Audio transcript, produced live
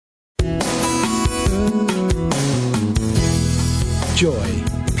joy,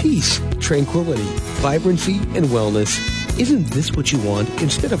 peace, tranquility, vibrancy, and wellness. Isn't this what you want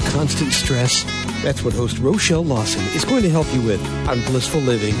instead of constant stress? That's what host Rochelle Lawson is going to help you with on Blissful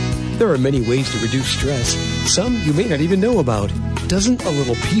Living. There are many ways to reduce stress, some you may not even know about. Doesn't a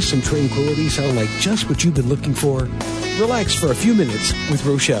little peace and tranquility sound like just what you've been looking for? Relax for a few minutes with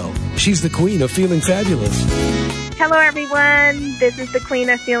Rochelle. She's the queen of feeling fabulous. Hello, everyone. This is the Queen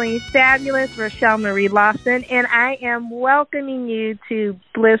of Feeling Fabulous, Rochelle Marie Lawson, and I am welcoming you to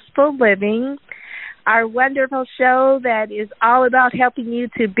Blissful Living, our wonderful show that is all about helping you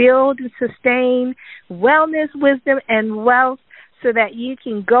to build and sustain wellness, wisdom, and wealth so that you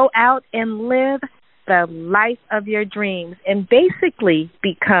can go out and live the life of your dreams and basically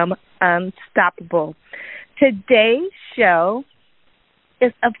become unstoppable. Today's show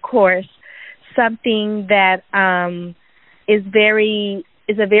is, of course, something that is a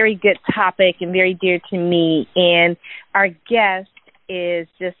very good topic and very dear to me, and our guest is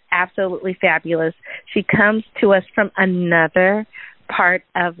just absolutely fabulous. She comes to us from another part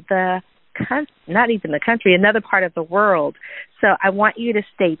of not even the country, another part of the world. So I want you to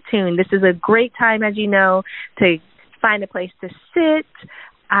stay tuned. This is a great time, as you know, to find a place to sit,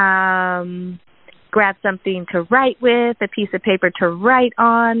 grab something to write with, a piece of paper to write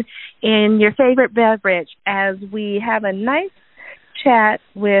on, and your favorite beverage as we have a nice chat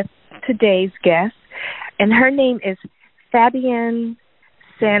with today's guest. And her name is Fabienne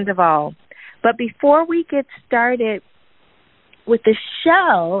Sandoval. But before we get started with the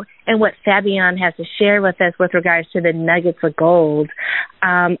show and what Fabienne has to share with us with regards to the nuggets of gold,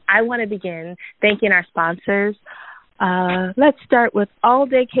 I want to begin thanking our sponsors. Let's start with All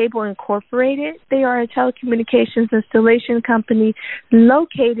Day Cable Incorporated. They are a telecommunications installation company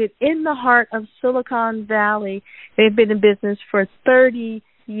located in the heart of Silicon Valley. They've been in business for 30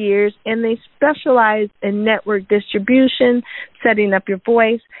 years, and they specialize in network distribution, setting up your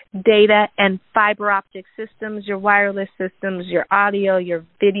voice, data, and fiber optic systems, your wireless systems, your audio, your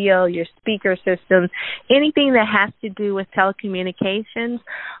video, your speaker systems, anything that has to do with telecommunications.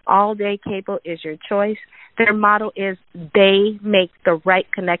 All Day Cable is your choice. Their motto is they make the right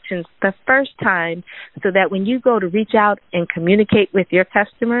connections the first time so that when you go to reach out and communicate with your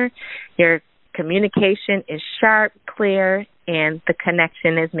customer, your communication is sharp, clear, and the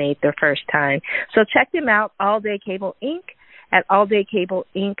connection is made the first time. So check them out, All Day Cable Inc. at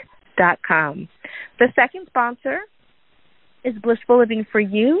alldaycableinc.com. The second sponsor is Blissful Living for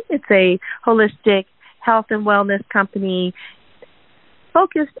You. It's a holistic health and wellness company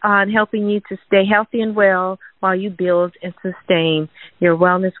focused on helping you to stay healthy and well while you build and sustain your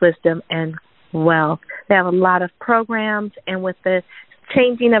wellness, wisdom, and wealth. They have a lot of programs, and with the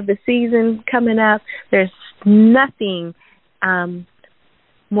changing of the season coming up, there's nothing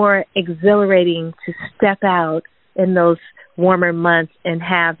more exhilarating to step out in those warmer months and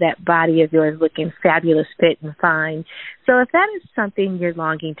have that body of yours looking fabulous, fit, and fine. So if that is something you're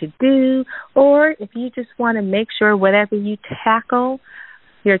longing to do, or if you just want to make sure whatever you tackle,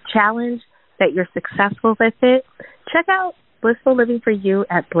 your challenge, that you're successful with it, check out Blissful Living for You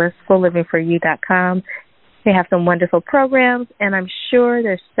at blissfullivingforyou.com. They have some wonderful programs, and I'm sure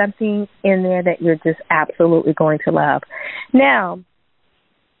there's something in there that you're just absolutely going to love. Now,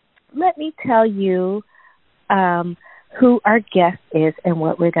 let me tell you who our guest is and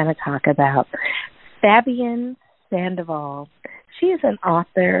what we're going to talk about. Fabienne Sandoval. She is an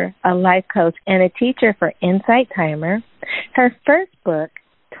author, a life coach, and a teacher for Insight Timer. Her first book,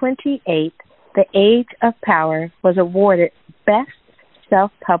 28, The Age of Power, was awarded Best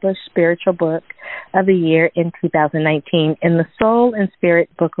Self-Published Spiritual Book of the Year in 2019 in the Soul and Spirit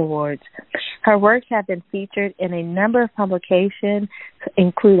Book Awards. Her works have been featured in a number of publications,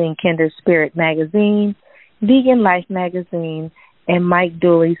 including Kindred Spirit Magazine, Vegan Life Magazine, and Mike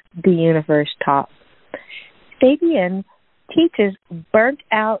Dooley's The Universe Talk. Fabienne teaches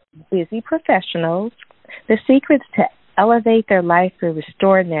burnt-out, busy professionals the secrets to elevate their life through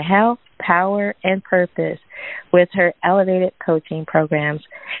restoring their health, power, and purpose with her elevated coaching programs.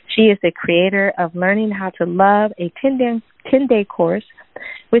 She is the creator of Learning How to Love, a 10-day course,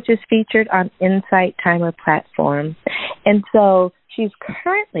 which is featured on Insight Timer platform. And so she's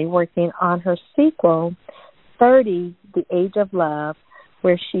currently working on her sequel, 30, The Age of Love,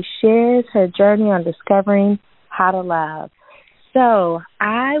 where she shares her journey on discovering how to love. So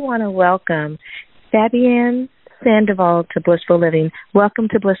I want to welcome Fabienne Sandoval to Blissful Living. Welcome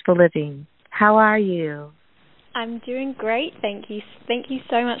to Blissful Living. How are you? I'm doing great, thank you. Thank you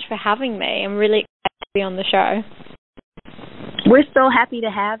so much for having me. I'm really excited to be on the show. We're so happy to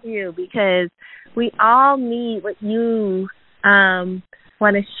have you because we all need what you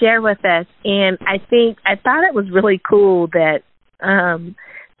want to share with us. And I thought it was really cool that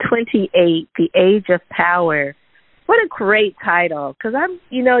 28, The Age of Power. What a great title, because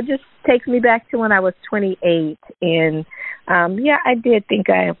it just takes me back to when I was 28, and I did think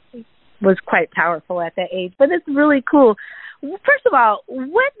I was quite powerful at that age, but it's really cool. First of all,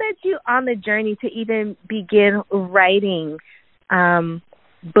 what led you on the journey to even begin writing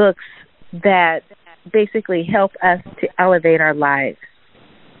books that basically help us to elevate our lives?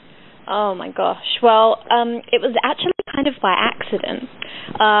 Oh my gosh. Well, it was actually kind of by accident,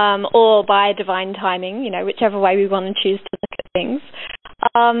 or by divine timing, whichever way we want to choose to look at things.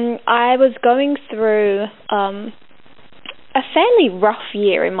 I was going through a fairly rough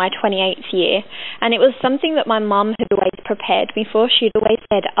year in my 28th year, and it was something that my mum had always prepared me for. She'd always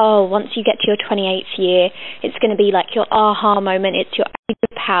said, once you get to your 28th year, it's going to be like your aha moment, it's your age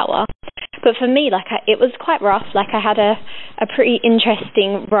of power. But for me, it was quite rough. I had a pretty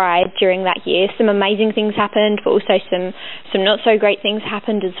interesting ride during that year. Some amazing things happened, but also some not so great things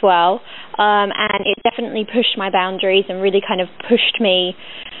happened as well. And it definitely pushed my boundaries and really kind of pushed me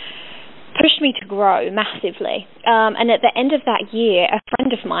to grow massively. And at the end of that year, a friend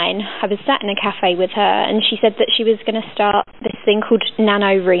of mine, I was sat in a cafe with her, and she said that she was going to start this thing called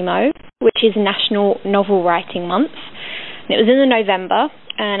NaNoWriMo, which is National Novel Writing Month. And it was in November,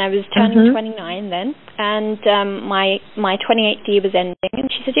 and I was turning 29 then, and my 28th year was ending, and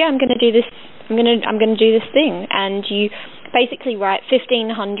she said, I'm going to do this. I'm going to do this thing, and you basically write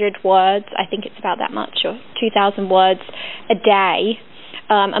 1,500 words. I think it's about that much, or 2,000 words a day.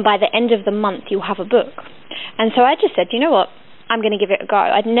 And by the end of the month, you'll have a book. And so I just said, you know what, I'm going to give it a go.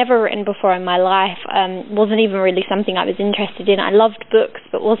 I'd never written before in my life. Wasn't even really something I was interested in. I loved books,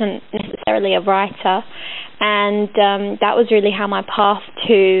 but wasn't necessarily a writer. And that was really how my path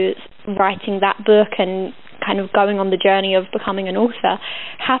to writing that book and kind of going on the journey of becoming an author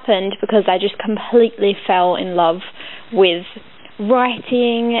happened, because I just completely fell in love with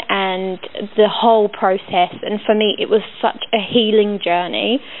writing and the whole process. And for me, it was such a healing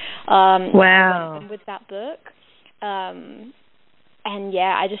journey. Wow. With that book. And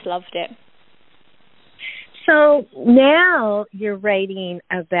I just loved it. So now you're writing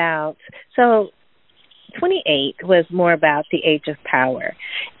about, 28 was more about the age of power.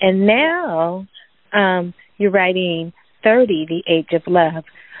 And now you're writing 30, the age of love.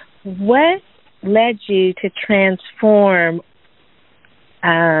 What led you to transform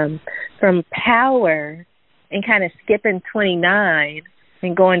from power and kind of skipping 29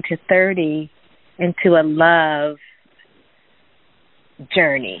 and going to 30 into a love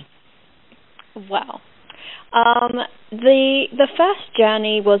journey? Well, the first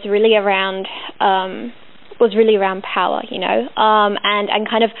journey was really around power, and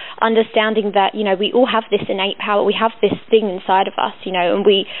kind of understanding that, we all have this innate power. We have this thing inside of us, and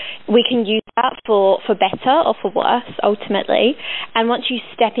we can use that for better or for worse, ultimately. And once you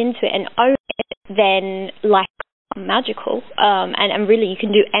step into it and own it, then life becomes magical, and really you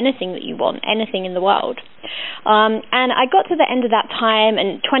can do anything that you want, anything in the world. And I got to the end of that time,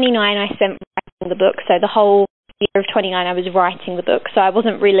 and 29 I spent writing the book. So the whole year of 29 I was writing the book. So I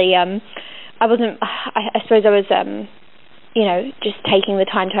wasn't really I suppose I was, just taking the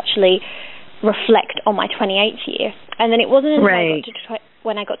time to actually reflect on my 28th year. And then it wasn't until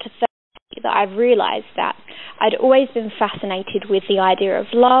when I got to 30 that I realised that I'd always been fascinated with the idea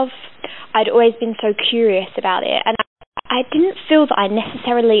of love. I'd always been so curious about it. And I didn't feel that I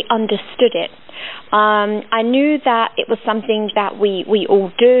necessarily understood it. I knew that it was something that we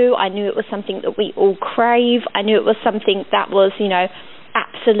all do. I knew it was something that we all crave. I knew it was something that was,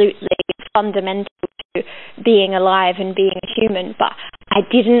 absolutely fundamental to being alive and being a human, but I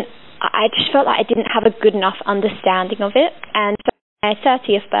just felt like I didn't have a good enough understanding of it. And so on my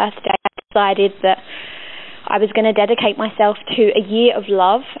 30th birthday, I decided that I was going to dedicate myself to a year of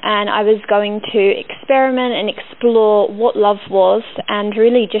love, and I was going to experiment and explore what love was, and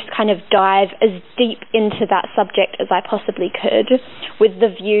really just kind of dive as deep into that subject as I possibly could, with the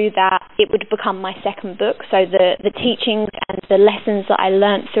view that it would become my second book. So the teachings and the lessons that I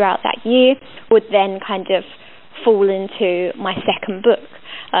learned throughout that year would then kind of fall into my second book.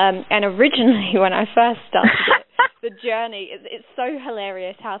 And originally, when I first started it, the journey, it's so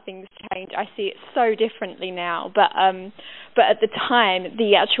hilarious how things change. I see it so differently now. But at the time,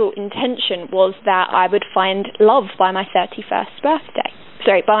 the actual intention was that I would find love by my 31st birthday.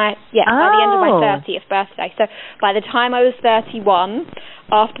 Sorry, by the end of my 30th birthday. So by the time I was 31,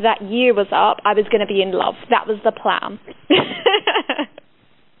 after that year was up, I was going to be in love. That was the plan.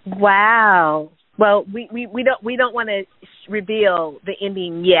 Wow. Well, we don't want to reveal the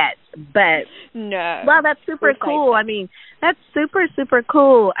ending yet, but no. Well, that's super cool. I mean, that's super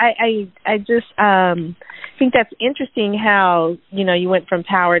cool. I just think that's interesting how, you went from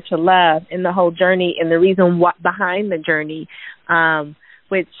power to love and the whole journey and the reason behind the journey,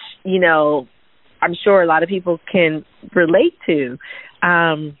 which, I'm sure a lot of people can relate to.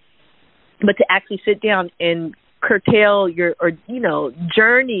 But to actually sit down and curtail journal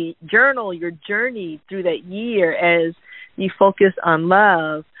your journey through that year as you focus on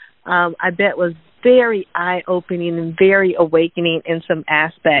love, I bet was very eye-opening and very awakening in some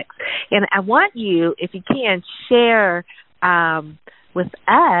aspects. And I want you, if you can, share with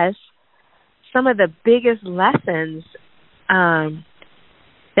us some of the biggest lessons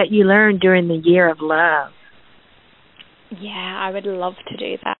that you learned during the year of love. Yeah, I would love to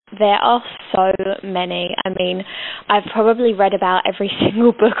do that. There are so many. I mean, I've probably read about every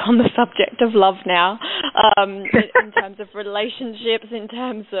single book on the subject of love now, in terms of relationships, in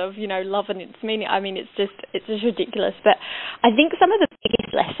terms of, love and its meaning. I mean, it's just ridiculous. But I think some of the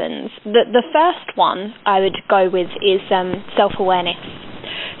biggest lessons, the first one I would go with is self-awareness.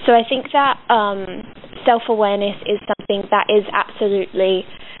 So I think that self-awareness is something that is absolutely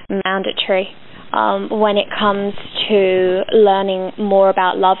mandatory when it comes to learning more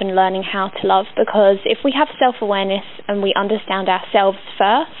about love and learning how to love, because if we have self-awareness and we understand ourselves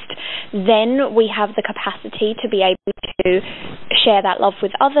first, then we have the capacity to be able to share that love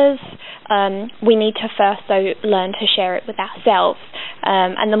with others. We need to first, though, learn to share it with ourselves.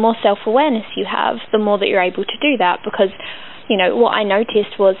 And the more self-awareness you have, the more that you're able to do that, because, what I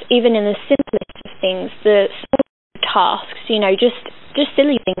noticed was even in the simplest of things, the small tasks, just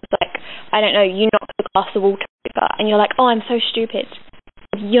silly things like, I don't know, you knock the glass of water over and you're like, oh, I'm so stupid.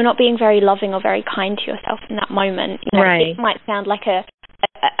 You're not being very loving or very kind to yourself in that moment. Right. It might sound like a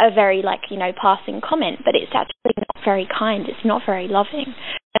very, passing comment, but it's actually not very kind. It's not very loving.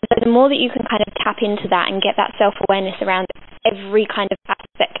 And so the more that you can kind of tap into that and get that self-awareness around every kind of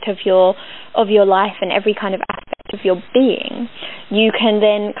aspect of your life and every kind of aspect of your being, you can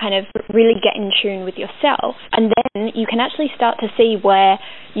then kind of really get in tune with yourself, and then you can actually start to see where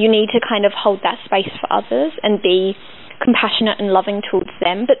you need to kind of hold that space for others and be compassionate and loving towards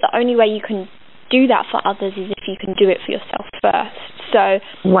them. But the only way you can do that for others is if you can do it for yourself first. So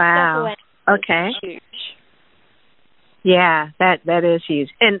wow, okay, is huge. Yeah, that is huge.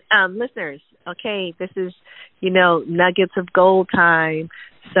 And listeners, okay, this is nuggets of gold time.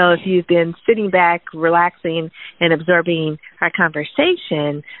 So if you've been sitting back, relaxing, and absorbing our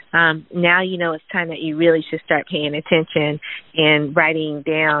conversation, now it's time that you really should start paying attention and writing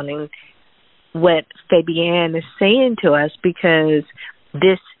down and what Fabienne is saying to us, because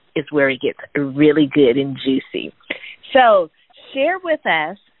this is where it gets really good and juicy. So share with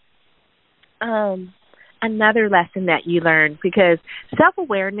us another lesson that you learned, because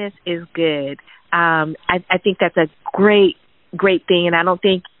self-awareness is good. I think that's a great thing, and I don't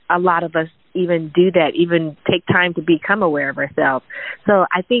think a lot of us even do that, even take time to become aware of ourselves. So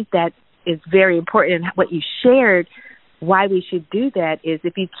I think that is very important. And what you shared, why we should do that, is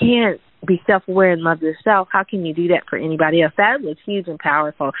if you can't be self-aware and love yourself, how can you do that for anybody else? That was huge and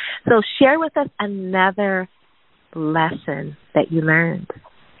powerful. So share with us another lesson that you learned.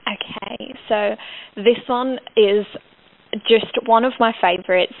 Okay, so this one is just one of my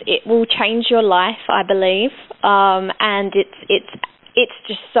favorites. It will change your life, I believe, and it's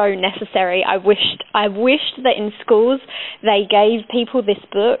just so necessary. I wished that in schools they gave people this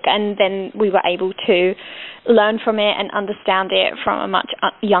book, and then we were able to learn from it and understand it from a much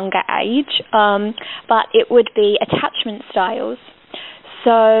younger age. But it would be attachment styles.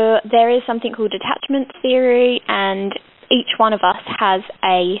 So there is something called attachment theory, and each one of us has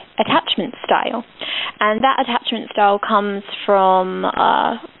a attachment style, and that attachment style comes from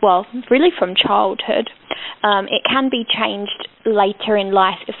really from childhood. It can be changed later in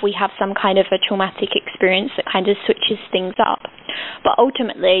life if we have some kind of a traumatic experience that kind of switches things up, but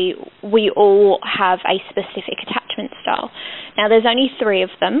ultimately we all have a specific attachment style. Now there's only 3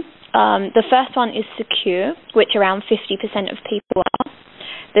 of them. The first one is secure, which around 50% of people are.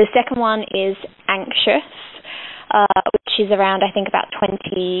 The second one is anxious, which is around, I think, about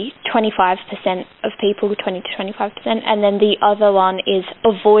 25% of people, 20 to 25%. And then the other one is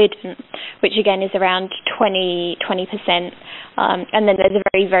avoidant, which again is around 20%. And then there's a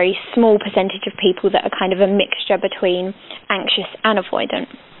very, very small percentage of people that are kind of a mixture between anxious and avoidant.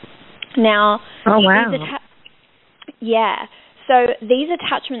 Now, oh, wow. So these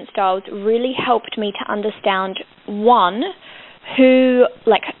attachment styles really helped me to understand, one,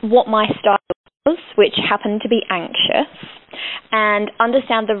 what my style was, which happened to be anxious, and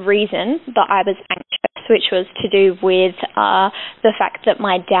understand the reason that I was anxious, which was to do with the fact that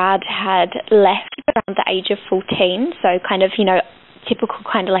my dad had left around the age of 14, so kind of, typical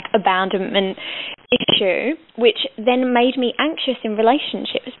kind of like abandonment issue, which then made me anxious in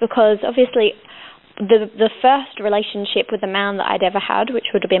relationships, because obviously the first relationship with a man that I'd ever had, which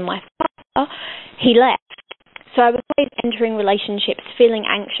would have been my father, he left. So I was always entering relationships feeling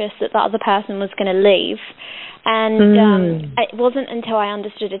anxious that the other person was going to leave. And it wasn't until I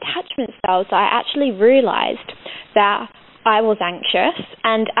understood attachment styles that I actually realized that I was anxious,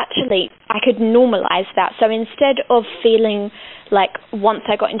 and actually I could normalize that. So instead of feeling like once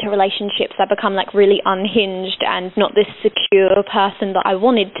I got into relationships I become like really unhinged and not this secure person that I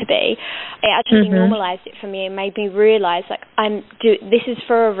wanted to be, it actually normalized it for me and made me realize like this is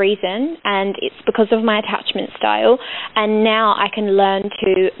for a reason, and it's because of my attachment style, and now I can learn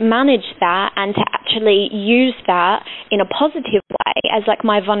to manage that and to actually use that in a positive way as like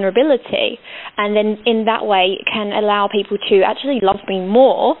my vulnerability, and then in that way it can allow people to actually love me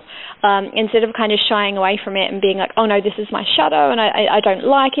more, instead of kind of shying away from it and being like, oh no, this is my shadow and I don't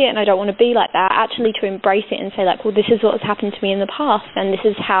like it and I don't want to be like that. Actually to embrace it and say like, well, this is what has happened to me in the past and this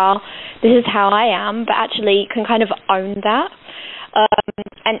is how I am, but actually can kind of own that.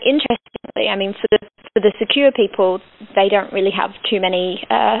 And interestingly, I mean, for the secure people, they don't really have too many,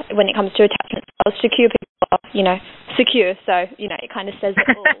 when it comes to attachment styles. Secure people are, secure, so, it kind of says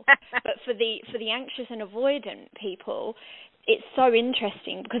it all. But for the anxious and avoidant people, it's so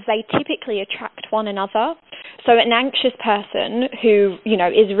interesting because they typically attract one another. So an anxious person who,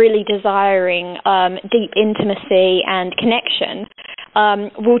 is really desiring deep intimacy and connection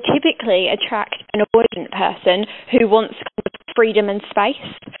will typically attract an avoidant person who wants kind of freedom and space.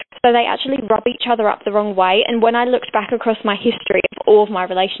 So they actually rub each other up the wrong way. And when I looked back across my history of all of my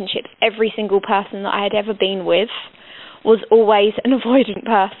relationships, every single person that I had ever been with was always an avoidant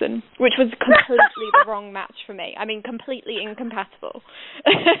person, which was completely the wrong match for me. I mean, completely incompatible.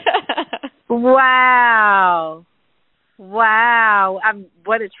 Wow.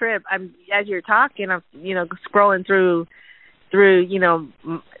 What a trip. As you're talking, I'm, scrolling through,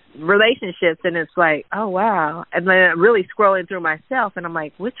 relationships, and it's like, oh, wow. And then I'm really scrolling through myself, and I'm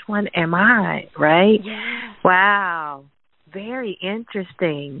like, which one am I, right? Yeah. Wow. Very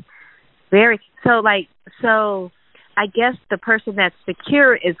interesting. So I guess the person that's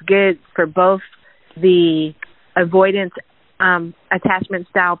secure is good for both the avoidant attachment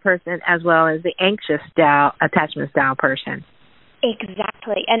style person as well as the anxious attachment style person.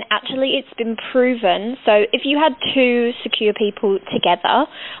 Exactly. And actually it's been proven. So if you had two secure people together,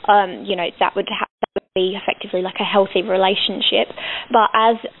 that would be effectively like a healthy relationship. But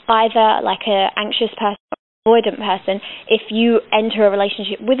as either like an anxious person or avoidant person, if you enter a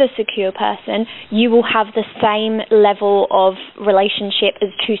relationship with a secure person, you will have the same level of relationship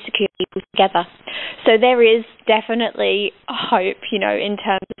as two secure people together. So there is definitely hope, in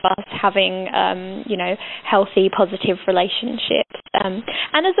terms of us having, healthy, positive relationships. And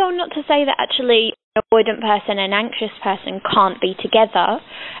as well, not to say that actually an avoidant person and an anxious person can't be together.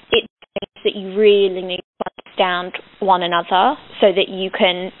 It means that you really need to understand one another so that you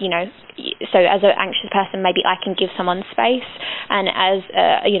can, so as an anxious person, maybe I can give someone space, and as,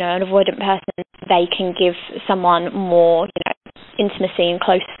 an avoidant person, they can give someone more, intimacy and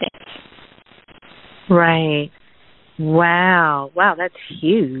closeness. Right. Wow, that's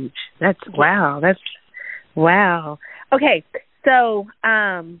huge. Wow. Okay, so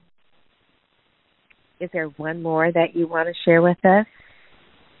is there one more that you want to share with us?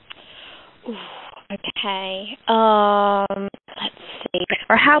 Okay. Let's see.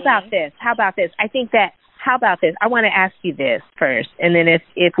 Or how about this? How about this? I want to ask you this first, and then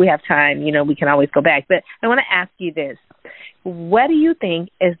if we have time, we can always go back. But I want to ask you this. What do you think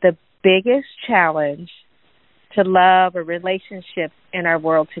is the biggest challenge to love or relationships in our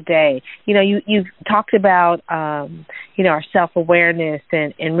world today? You've talked about, our self-awareness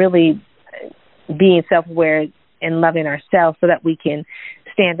and really being self-aware and loving ourselves so that we can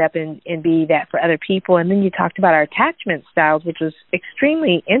stand up and be that for other people. And then you talked about our attachment styles, which was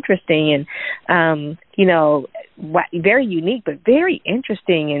extremely interesting and, very unique, but very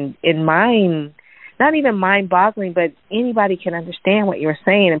interesting and mind, not even mind-boggling, but anybody can understand what you're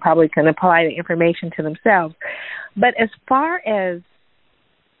saying and probably can apply the information to themselves. But as far as,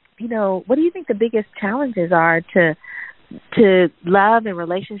 what do you think the biggest challenges are to love and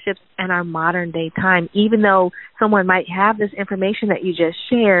relationships in our modern day time, even though someone might have this information that you just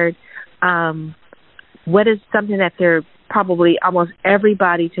shared? What is something that they're probably almost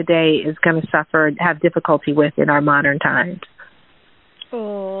everybody today is going to suffer and have difficulty with in our modern times?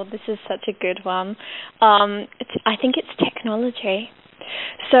 Oh, this is such a good one. I think it's technology.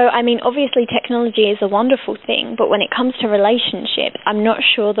 So, I mean, obviously technology is a wonderful thing, but when it comes to relationships, I'm not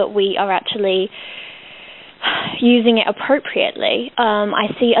sure that we are actually using it appropriately. I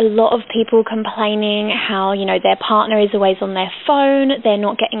see a lot of people complaining how, you know, their partner is always on their phone, they're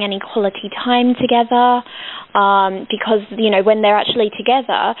not getting any quality time together, because, you know, when they're actually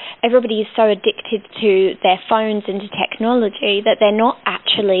together, everybody is so addicted to their phones and to technology that they're not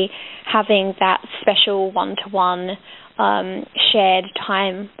actually having that special one-to-one shared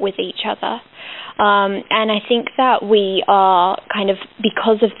time with each other. And I think that we are kind of,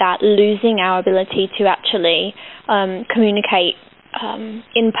 because of that, losing our ability to actually communicate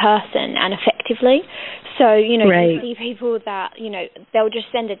in person and effectively. So, you know, you see people that, you know, they'll just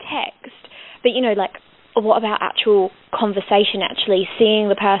send a text, but, you know, like, what about actual conversation, actually seeing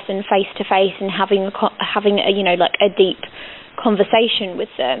the person face to face and having a, you know, like a deep conversation with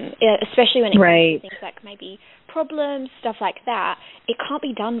them, especially when it comes to things like maybe problems, stuff like that. It can't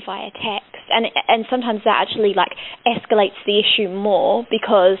be done via text, and sometimes that actually like escalates the issue more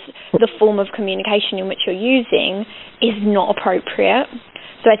because the form of communication in which you're using is not appropriate.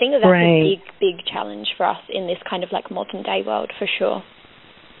 So I think that's a big challenge for us in this kind of like modern day world, for sure.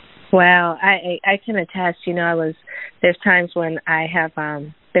 Well, I can attest. You know, there's times when I have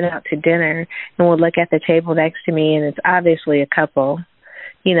been out to dinner and we'll look at the table next to me, and it's obviously a couple,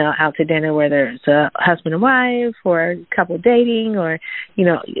 you know, out to dinner where there's a husband and wife or a couple dating or, you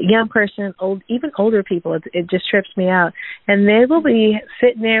know, young person, even older people. It just trips me out. And they will be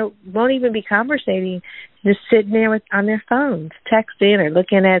sitting there, won't even be conversating, just sitting there on their phones, texting or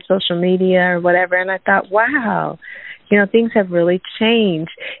looking at social media or whatever. And I thought, wow, you know, things have really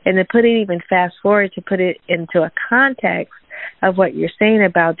changed. And to put it even fast forward, to put it into a context of what you're saying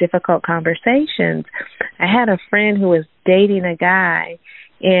about difficult conversations, I had a friend who was dating a guy,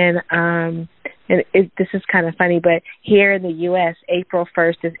 and this is kind of funny, but here in the U.S., April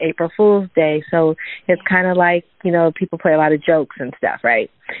 1st is April Fool's Day, so it's kind of like, you know, people play a lot of jokes and stuff,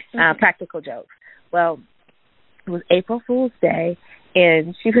 right? Practical jokes. Well, it was April Fool's Day,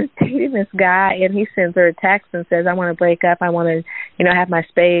 and she was dating this guy, and he sends her a text and says, I want to break up, I want to, you know, have my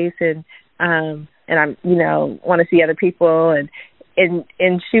space, and I'm, you know, want to see other people, and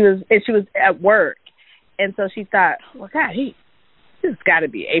she was at work, and so she thought, well, God, this has got to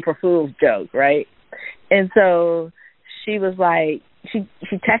be April Fool's joke, right? And so she was like, she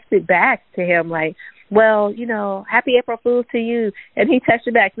texted back to him like, well, you know, happy April Fool's to you. And he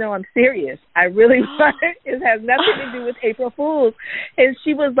texted back, no, I'm serious. I really want it. It has nothing to do with April Fool's. And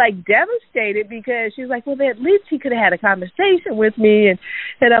she was like devastated because she was like, well, at least he could have had a conversation with me.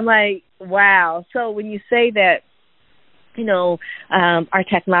 And I'm like, wow. So when you say that, you know, our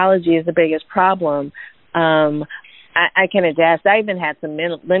technology is the biggest problem, I can attest. I even had some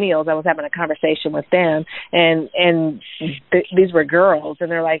millennials. I was having a conversation with them, and these were girls,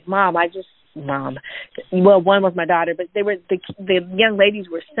 and they're like, Mom, well, one was my daughter, but they were the young ladies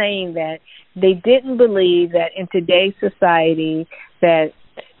were saying that they didn't believe that in today's society that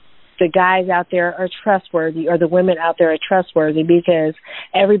the guys out there are trustworthy or the women out there are trustworthy because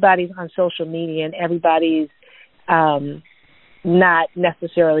everybody's on social media and everybody's not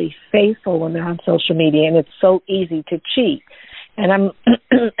necessarily faithful when they're on social media, and it's so easy to cheat. And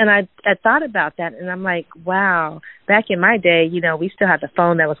I thought about that, and I'm like, wow. Back in my day, you know, we still had the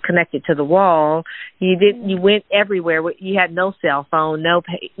phone that was connected to the wall. You went everywhere. You had no cell phone, no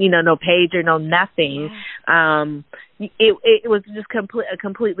pager, no nothing. It was just a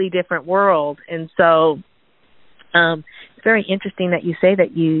completely different world, and so. It's very interesting that you say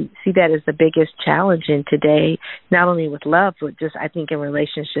that you see that as the biggest challenge in today, not only with love, but just I think in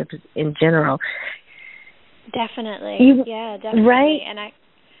relationships in general. Definitely. Definitely. Right. And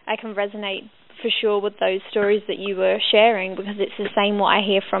I can resonate for sure with those stories that you were sharing because it's the same what I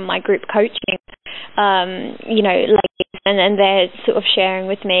hear from my group coaching, you know, ladies, and they're sort of sharing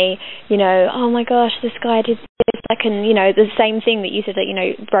with me, you know, oh my gosh, this guy did this, like, and, you know, the same thing that you said that, you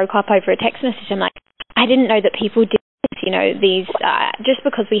know, broke up over a text message. I'm like, I didn't know that people did this, you know, these, just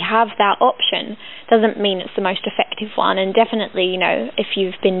because we have that option doesn't mean it's the most effective one. And definitely, you know, if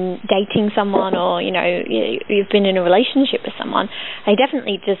you've been dating someone or, you know, you've been in a relationship with someone, they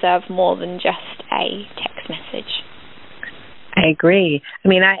definitely deserve more than just a text message. I agree. I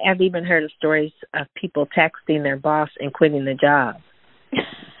mean, I've even heard of stories of people texting their boss and quitting the job.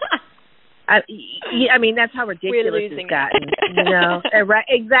 I mean, that's how ridiculous it's gotten, you know. Right?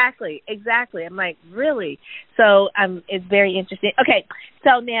 Exactly. I'm like, really? So it's very interesting. Okay,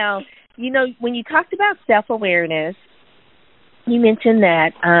 so now, you know, when you talked about self-awareness, you mentioned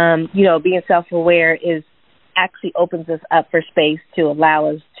that, you know, being self-aware actually opens us up for space to allow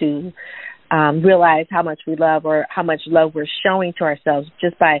us to realize how much we love or how much love we're showing to ourselves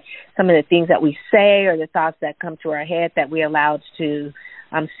just by some of the things that we say or the thoughts that come to our head that we allow to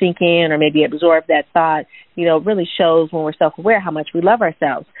sink in or maybe absorb that thought, really shows when we're self-aware how much we love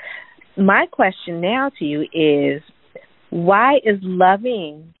ourselves. My question now to you is, why is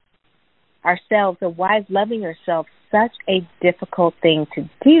loving ourselves, or why is loving yourself such a difficult thing to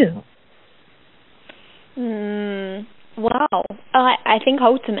do? Wow. I think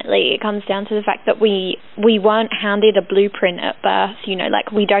ultimately it comes down to the fact that we weren't handed a blueprint at birth,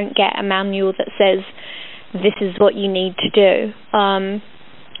 like we don't get a manual that says this is what you need to do.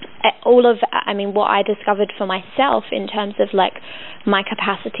 What I discovered for myself in terms of like my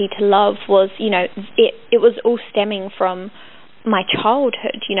capacity to love was, it was all stemming from my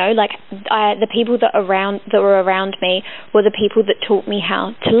childhood, the people that were around me were the people that taught me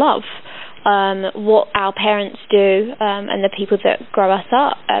how to love. What our parents do, and the people that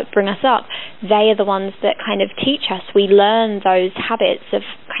bring us up, they are the ones that kind of teach us. We learn those habits of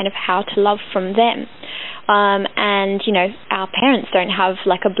kind of how to love from them. And our parents don't have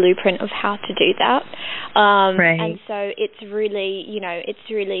like a blueprint of how to do that. Right. And so it's really,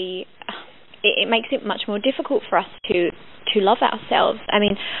 it makes it much more difficult for us to love ourselves. I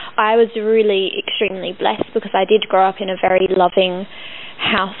mean, I was really extremely blessed because I did grow up in a very loving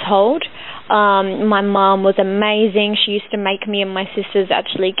household. My mom was amazing. She used to make me and my sisters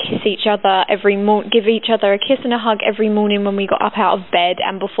actually kiss each other give each other a kiss and a hug every morning when we got up out of bed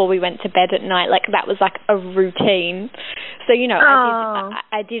and before we went to bed at night. Like, that was like a routine. So,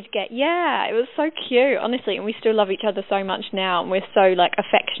 I did get, it was so cute, honestly, and we still love each other so much now, and we're so like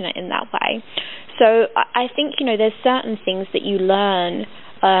affectionate in that way. So I think, there's certain things that you learn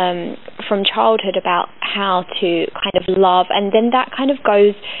from childhood about how to kind of love, and then that kind of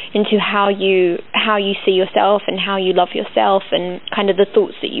goes into how you see yourself and how you love yourself and kind of the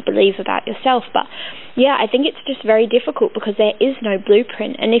thoughts that you believe about yourself. But I think it's just very difficult because there is no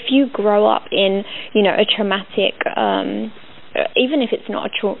blueprint, and if you grow up in a traumatic even if it's not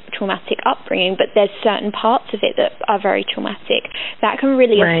a traumatic upbringing, but there's certain parts of it that are very traumatic, that can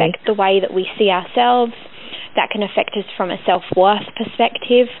really affect the way that we see ourselves. That can affect us from a self-worth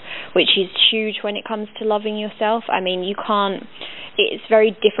perspective, which is huge when it comes to loving yourself. I mean, it's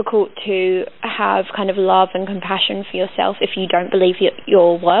very difficult to have kind of love and compassion for yourself if you don't believe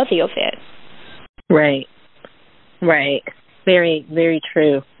you're worthy of it. Right. Very, very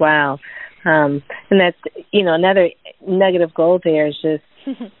true. Wow. And that's, another nugget of gold there is just,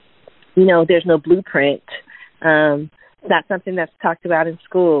 there's no blueprint. It's not something that's talked about in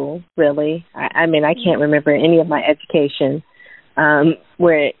school, really. I can't remember any of my education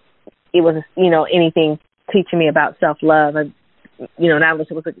where it was, anything teaching me about self-love. Not unless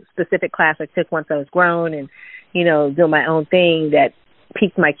it was a specific class I took once I was grown and, doing my own thing that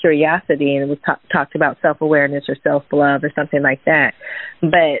piqued my curiosity, and it was talked about self-awareness or self-love or something like that.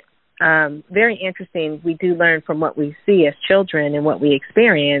 But very interesting. We do learn from what we see as children and what we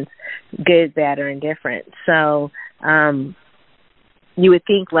experience, good, bad, or indifferent. So you would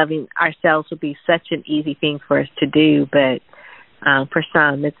think loving ourselves would be such an easy thing for us to do, but for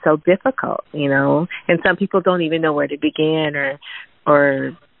some it's so difficult, and some people don't even know where to begin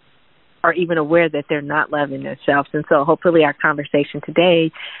or even aware that they're not loving themselves. And so hopefully our conversation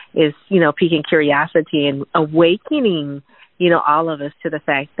today is, piquing curiosity and awakening, all of us to the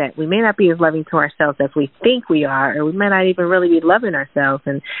fact that we may not be as loving to ourselves as we think we are, or we may not even really be loving ourselves.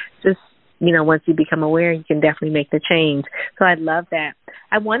 And just, once you become aware, you can definitely make the change. So I love that.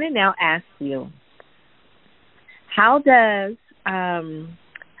 I want to now ask you, how does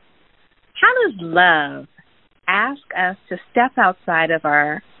love ask us to step outside of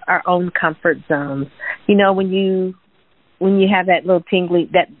our own comfort zones? When you have that little tingly,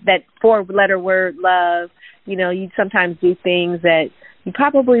 that 4-letter word, love, you sometimes do things that you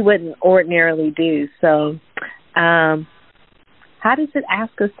probably wouldn't ordinarily do. So how does it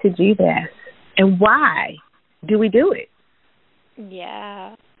ask us to do that? And why do we do it?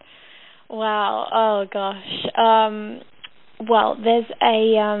 Yeah. Wow. Oh, gosh. Well, there's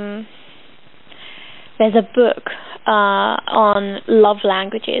a book on love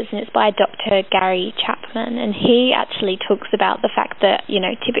languages, and it's by Dr. Gary Chapman, and he actually talks about the fact that,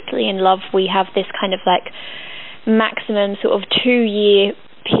 typically in love we have this kind of like maximum sort of 2-year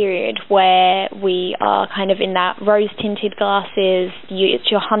period where we are kind of in that rose-tinted glasses, it's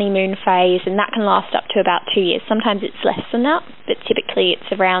your honeymoon phase, and that can last up to about 2 years. Sometimes it's less than that, but typically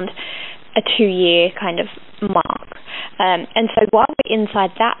it's around a 2-year kind of mark. And so while we're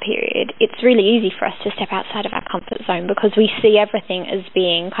inside that period, it's really easy for us to step outside of our comfort zone because we see everything as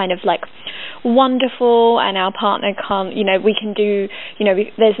being kind of like wonderful, and our partner can't, we can do,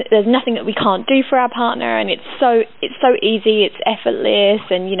 there's nothing that we can't do for our partner, and it's so easy, it's effortless,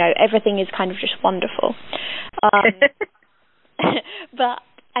 and everything is kind of just wonderful. But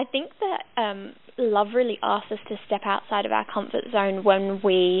I think that love really asks us to step outside of our comfort zone when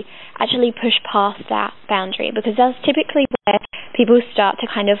we actually push past that boundary, because that's typically where people start to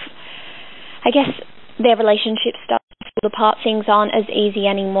kind of, I guess, their relationships start to fall apart. Things aren't as easy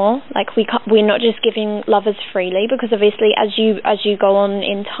anymore. Like we're not just giving love as freely, because obviously as you go on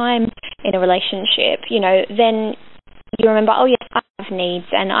in time in a relationship, you know, then you remember, oh yes, I have needs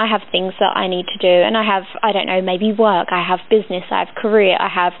and I have things that I need to do, and I have, I don't know, maybe work, I have business, I have career,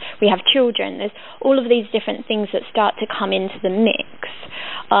 we have children. There's all of these different things that start to come into the mix.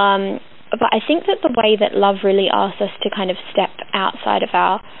 But I think that the way that love really asks us to kind of step outside of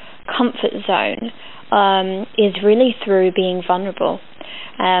our comfort zone is really through being vulnerable.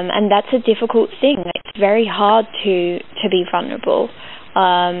 And that's a difficult thing. It's very hard to be vulnerable.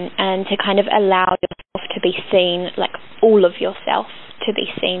 And to kind of allow yourself to be seen, like all of yourself to be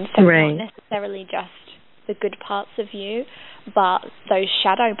seen. So right. Not necessarily just the good parts of you, but those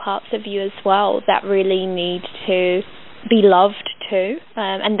shadow parts of you as well that really need to be loved too.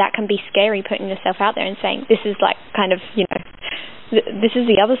 And that can be scary, putting yourself out there and saying, this is like kind of, you know, this is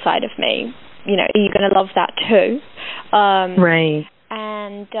the other side of me. You know, are you going to love that too? Right.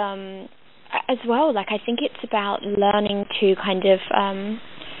 And as well, like I think it's about learning to kind of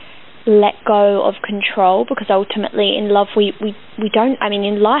let go of control, because ultimately in love we don't, I mean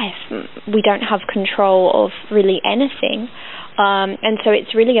in life we don't have control of really anything, and so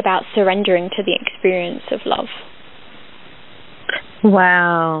it's really about surrendering to the experience of love.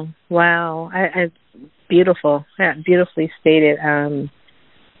 Wow. I beautiful. Beautifully stated. And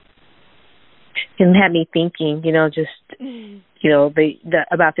had me thinking, you know, just you know, the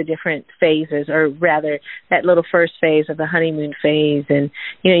about the different phases, or rather that little first phase of the honeymoon phase. And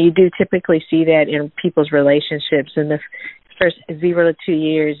you know, you do typically see that in people's relationships in the first 0 to 2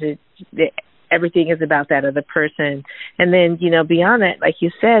 years. Everything is about that other person, and then, you know, beyond that, like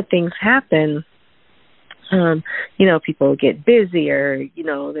you said, things happen. You know, people get busier, you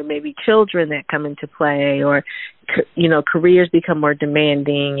know, there may be children that come into play, or, you know, careers become more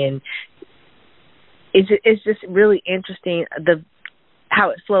demanding, and it's just really interesting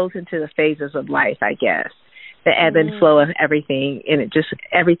how it flows into the phases of life, I guess, the ebb and flow of everything, and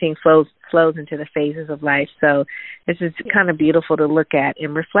everything flows into the phases of life. So this is kind of beautiful to look at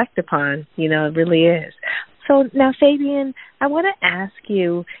and reflect upon, you know, it really is. So now, Fabian, I want to ask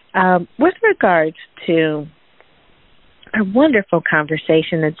you, with regards to a wonderful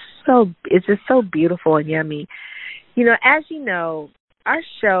conversation it's just so beautiful and yummy. You know, as you know, our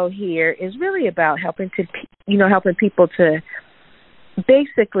show here is really about helping people to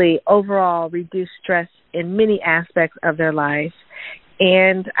basically overall reduce stress in many aspects of their life.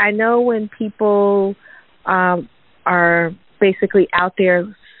 And I know when people are basically out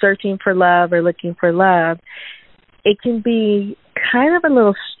there searching for love or looking for love, it can be kind of a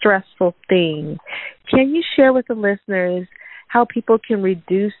little stressful thing. Can you share with the listeners how people can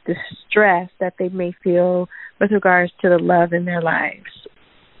reduce the stress that they may feel with regards to the love in their lives?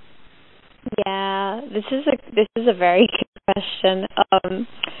 Yeah, this is a very good question.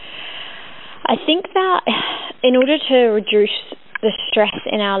 I think that in order to reduce the stress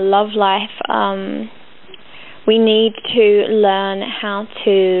in our love life, we need to learn how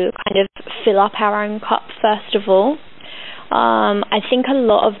to kind of fill up our own cup first of all. I think a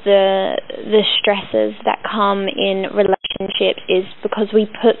lot of the stresses that come in relationships is because we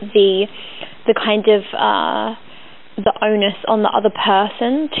put the kind of the onus on the other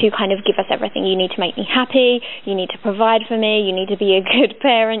person to kind of give us everything. You need to make me happy, you need to provide for me, you need to be a good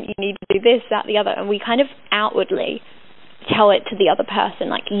parent, you need to do this, that, the other, and we kind of outwardly tell it to the other person,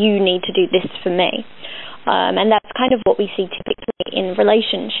 like, you need to do this for me. And that's kind of what we see typically in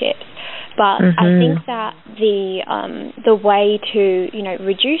relationships. But I think that the way to, you know,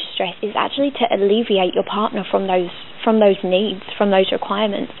 reduce stress is actually to alleviate your partner from those needs, from those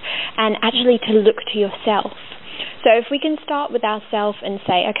requirements, and actually to look to yourself. So if we can start with ourselves and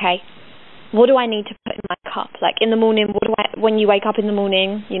say, okay, what do I need to put in my cup? Like in the morning, when you wake up in the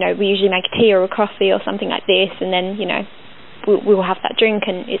morning, you know, we usually make a tea or a coffee or something like this, and then, you know, we'll have that drink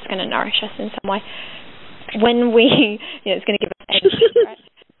and it's going to nourish us in some way. When we, you know, it's going to give us energy, right?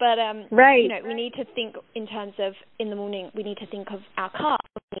 But, you know, we need to think in terms of, in the morning, we need to think of our cup.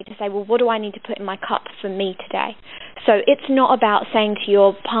 We need to say, well, what do I need to put in my cup for me today? So it's not about saying to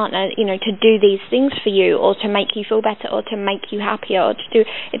your partner, you know, to do these things for you or to make you feel better or to make you happier or to do,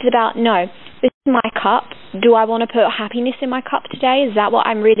 it's about, no, this is my cup. Do I want to put happiness in my cup today? Is that what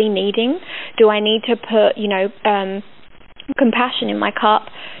I'm really needing? Do I need to put, you know, compassion in my cup?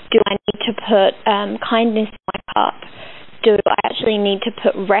 Do I need to put kindness in my cup? do I actually need to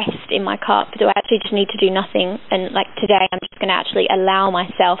put rest in my cup? Do I actually just need to do nothing? And like today, I'm just going to actually allow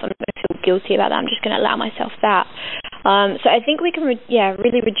myself, I'm going to feel guilty about that, I'm just going to allow myself that. So I think we can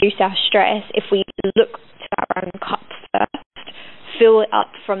really reduce our stress if we look to our own cup first, fill it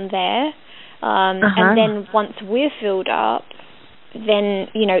up from there, and then once we're filled up, then,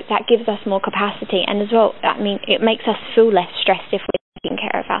 you know, that gives us more capacity. And as well, I mean, it makes us feel less stressed if we're taking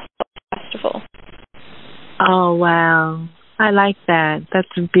care of ourselves, first of all. Oh, wow. I like that. That's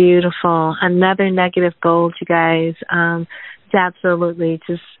beautiful. Another negative goal, you guys. It's absolutely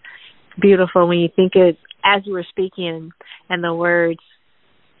just beautiful when you think it, as you were speaking and the words,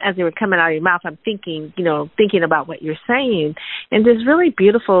 as they were coming out of your mouth, I'm thinking about what you're saying. And this really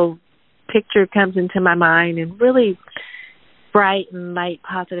beautiful picture comes into my mind, and really bright and light,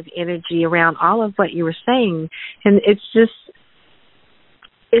 positive energy around all of what you were saying. And it's just,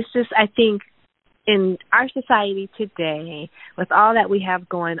 I think, in our society today, with all that we have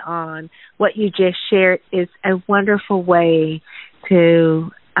going on, what you just shared is a wonderful way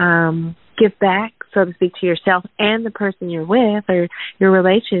to give back, so to speak, to yourself and the person you're with, or your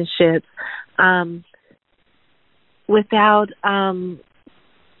relationships, without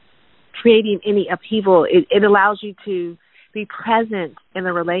creating any upheaval. It allows you to be present in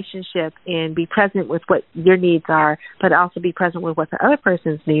the relationship and be present with what your needs are, but also be present with what the other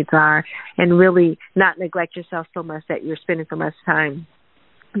person's needs are, and really not neglect yourself so much that you're spending so much time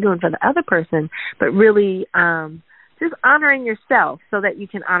doing for the other person, but really just honoring yourself so that you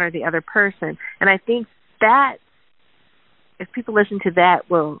can honor the other person. And I think that if people listen to that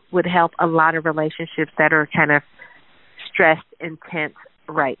would help a lot of relationships that are kind of stressed and tense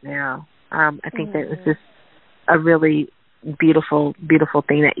right now. I think that it's just a really beautiful, beautiful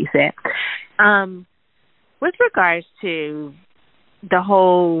thing that you said. With regards to the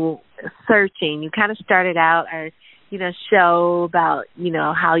whole searching, you kind of started out our, show about,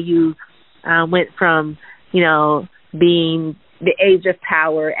 how you went from, being the age of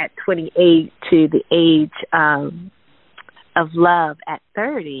power at 28 to the age of love at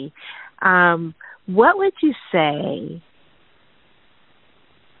 30. What would you say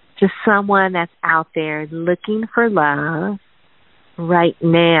to someone that's out there looking for love right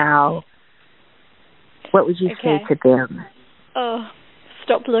now? What would you say to them? Oh,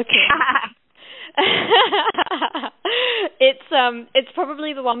 stop looking. It's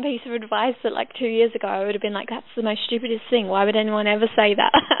probably the one piece of advice that, like, 2 years ago I would have been like, that's the most stupidest thing. Why would anyone ever say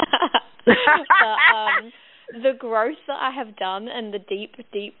that? But the growth that I have done and the deep,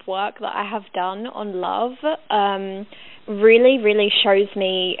 deep work that I have done on love really, really shows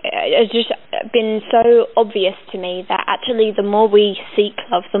me, it's just been so obvious to me that actually the more we seek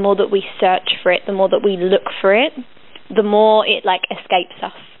love, the more that we search for it, the more that we look for it, the more it, like, escapes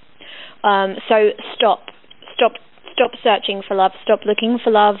us. So stop searching for love, stop looking for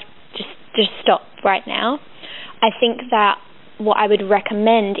love, just stop right now. I think that what I would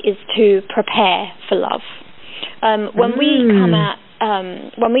recommend is to prepare for love. When we come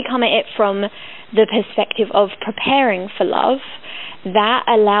at it from the perspective of preparing for love, that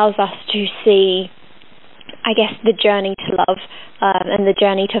allows us to see, I guess, the journey to love and the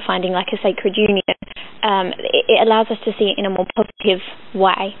journey to finding, like, a sacred union. It allows us to see it in a more positive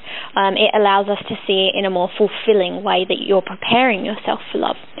way. It allows us to see it in a more fulfilling way, that you're preparing yourself for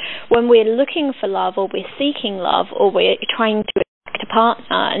love. When we're looking for love, or we're seeking love, or we're trying to attract a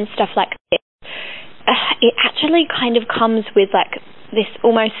partner and stuff like this, it actually kind of comes with, like, this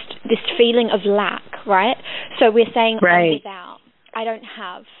feeling of lack, right? So we're saying, I'm without, I don't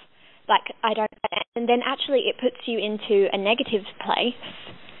have, and then actually it puts you into a negative place,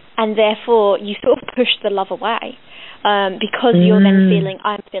 and therefore you sort of push the love away, because you're then feeling,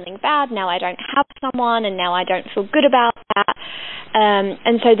 I'm feeling bad, now I don't have someone, and now I don't feel good about that.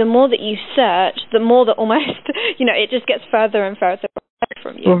 And so the more that you search, the more that almost, it just gets further and further away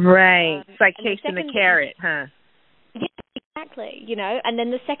from you. Right. It's like chasing the carrot, huh? Yeah, exactly. And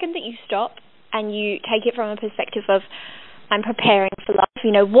then the second that you stop and you take it from a perspective of, I'm preparing for love,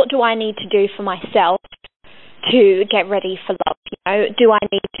 what do I need to do for myself to get ready for love? Do I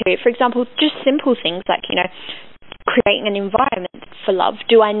need to, for example, just simple things like, creating an environment for love?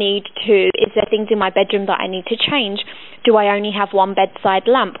 Is there things in my bedroom that I need to change? Do I only have one bedside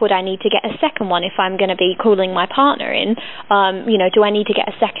lamp? Would I need to get a second one if I'm going to be calling my partner in? Do I need to get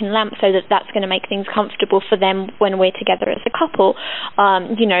a second lamp so that that's going to make things comfortable for them when we're together as a couple?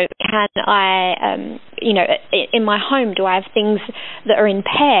 Can I, in my home, do I have things that are in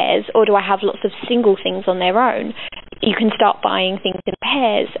pairs, or do I have lots of single things on their own? You can start buying things in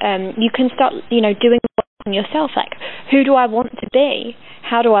pairs. You can start, doing work on yourself, like, who do I want to be?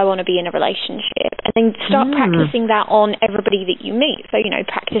 How do I want to be in a relationship? And then start practicing that on everybody that you meet. So,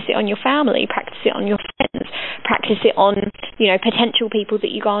 practice it on your family, practice it on your friends, practice it on, potential people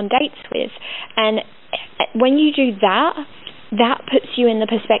that you go on dates with. And when you do that, that puts you in the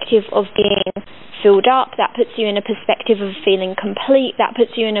perspective of being filled up, that puts you in a perspective of feeling complete, that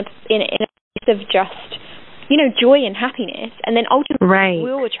puts you in a place of just, joy and happiness. And then ultimately you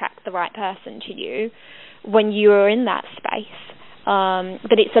will attract the right person to you when you are in that space.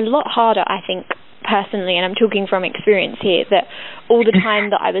 But it's a lot harder, I think, personally, and I'm talking from experience here, that all the time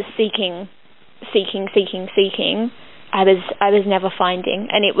that I was seeking, I was never finding,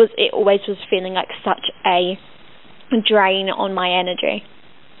 and it always was feeling like such a drain on my energy.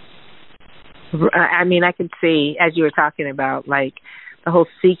 I mean, I could see, as you were talking about, like, the whole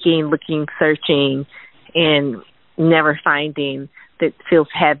seeking, looking, searching, and never finding, that feels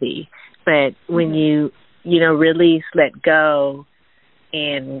heavy. But when you release, let go,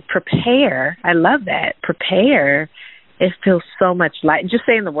 and prepare, I love that. Prepare, it feels so much light. Just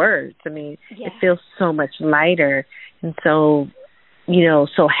saying the words, I mean, it feels so much lighter, and so,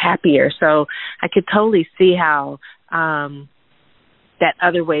 so happier. So I could totally see how that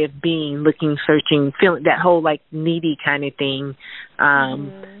other way of being, looking, searching, feeling, that whole like needy kind of thing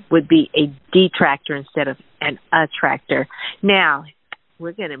would be a detractor instead of an attractor. Now,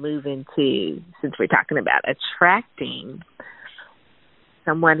 we're going to move into, since we're talking about attracting,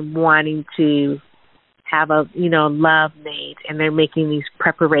 someone wanting to have a, love mate, and they're making these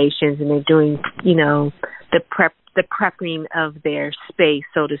preparations, and they're doing, the prepping of their space,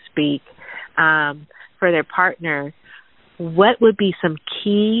 so to speak, for their partner. What would be some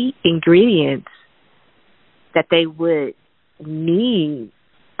key ingredients that they would need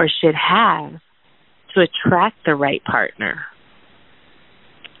or should have to attract the right partner?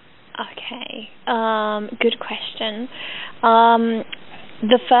 Okay, good question.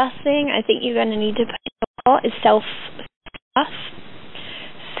 The first thing I think you're going to need to put in your heart is self-worth.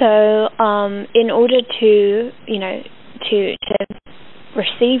 So, in order to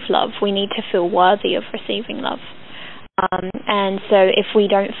receive love, we need to feel worthy of receiving love. And so if we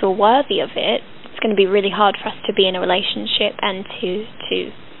don't feel worthy of it, it's going to be really hard for us to be in a relationship and to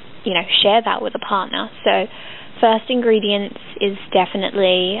share that with a partner. So first ingredients is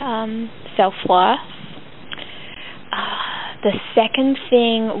definitely self-worth. The second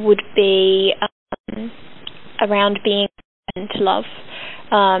thing would be around being open to love.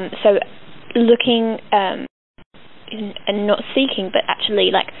 So looking and not seeking, but actually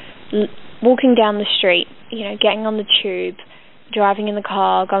like walking down the street, getting on the tube, driving in the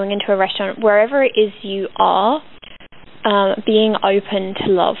car, going into a restaurant, wherever it is you are, being open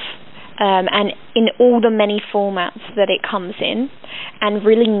to love, and in all the many formats that it comes in, and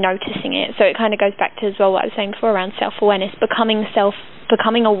really noticing it. So it kind of goes back to as well what I was saying before around self-awareness,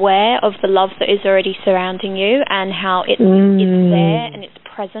 becoming aware of the love that is already surrounding you and how it's there and it's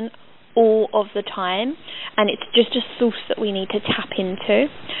present all of the time, and it's just a source that we need to tap into.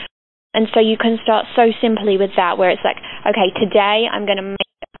 And so you can start so simply with that, where it's like, okay, today I'm going to make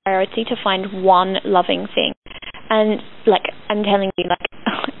it a priority to find one loving thing. And like, I'm telling you, like,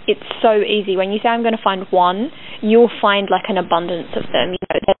 it's so easy. When you say I'm going to find one, you'll find like an abundance of them.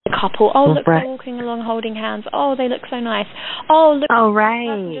 There's a couple. Oh, look, they're walking along holding hands. Oh, they look so nice. Oh, look, the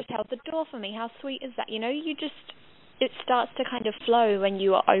person just held the door for me. How sweet is that? It starts to kind of flow when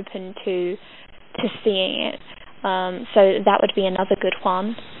you are open to seeing it. So that would be another good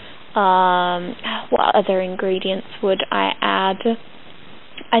one. What other ingredients would I add?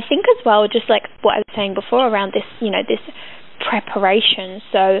 I think as well, just like what I was saying before around this, this preparation.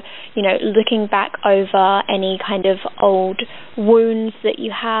 So, looking back over any kind of old wounds that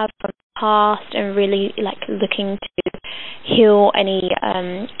you have from the past, and really like looking to heal any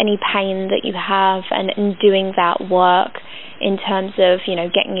pain that you have, and doing that work in terms of,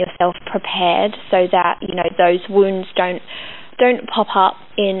 getting yourself prepared so that, those wounds don't pop up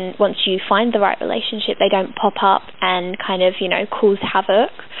in once you find the right relationship. They don't pop up and kind of, cause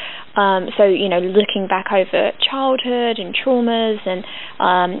havoc. So, looking back over childhood and traumas and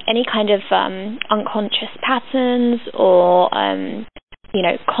any kind of unconscious patterns or,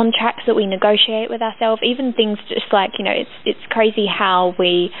 contracts that we negotiate with ourselves, even things just like, it's crazy how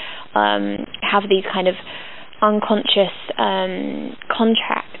we have these kind of unconscious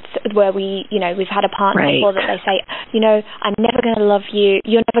contracts where we've had a partner before that they say, I'm never going to love you,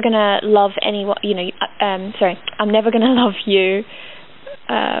 you're never going to love anyone, I'm never going to love you,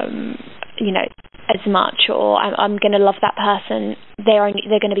 as much, or I'm going to love that person, they're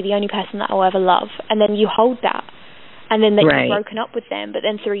going to be the only person that I'll ever love. And then you hold that, and then that right. you've broken up with them, but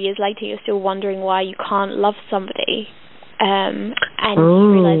then 3 years later you're still wondering why you can't love somebody. And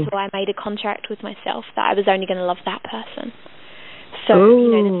you realise, I made a contract with myself that I was only going to love that person. So,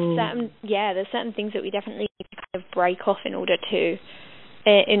 there's certain things that we definitely need to kind of break off in order to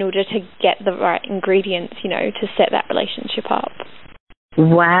get the right ingredients, to set that relationship up.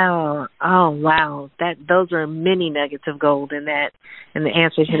 Wow. Oh, wow. Those are many nuggets of gold in that, and the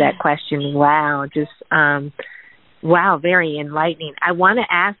answer to that question. Wow. Just, wow, very enlightening. I want to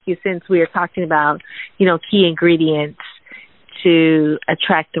ask you, since we are talking about, key ingredients to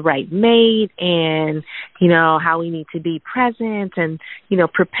attract the right mate, and, how we need to be present and,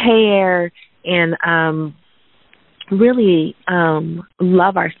 prepare and really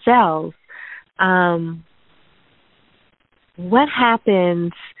love ourselves. What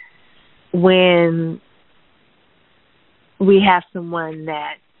happens when we have someone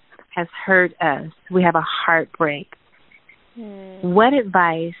that has hurt us? We have a heartbreak. What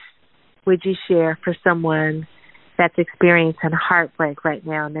advice would you share for someone that's experiencing heartbreak right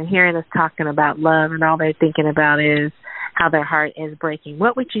now, and they're hearing us talking about love, and all they're thinking about is how their heart is breaking?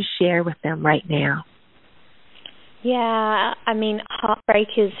 What would you share with them right now? Yeah, I mean, heartbreak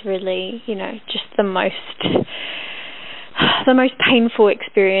is really, just the most painful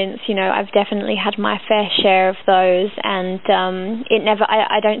experience. I've definitely had my fair share of those, and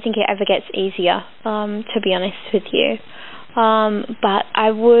I don't think it ever gets easier, to be honest with you. But I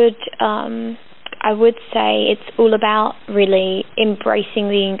would say it's all about really embracing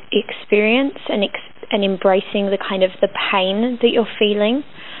the experience and embracing the kind of the pain that you're feeling,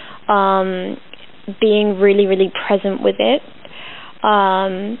 being really, really present with it,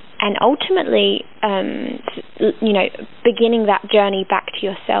 and ultimately, beginning that journey back to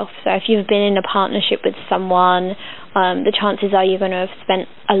yourself. So if you've been in a partnership with someone, the chances are you're going to have spent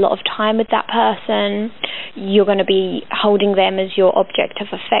a lot of time with that person. You're going to be holding them as your object of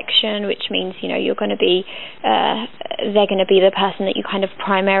affection, which means, you're going to be, they're going to be the person that you kind of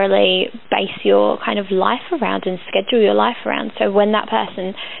primarily base your kind of life around and schedule your life around. So when that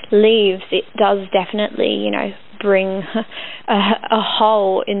person leaves, it does definitely, bring a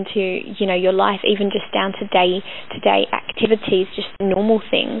hole into, your life, even just down to day-to-day activities, just normal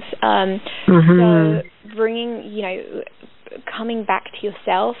things. So bringing, coming back to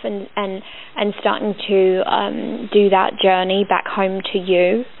yourself and starting to do that journey back home to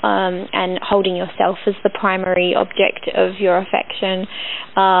you, and holding yourself as the primary object of your affection.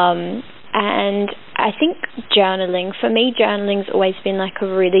 And I think journaling, for me, journaling's always been like a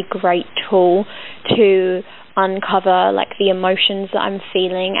really great tool to uncover like the emotions that I'm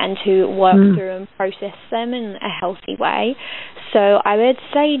feeling and to work through and process them in a healthy way. So I would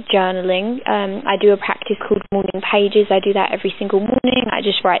say journaling. I do a practice called Morning Pages. I do that every single morning. I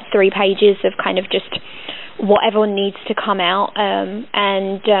just write 3 pages of kind of just whatever needs to come out, and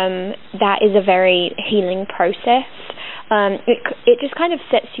that is a very healing process. It just kind of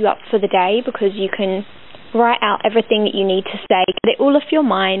sets you up for the day, because you can write out everything that you need to say, get it all off your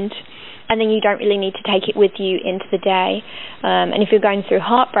mind, and then you don't really need to take it with you into the day. And if you're going through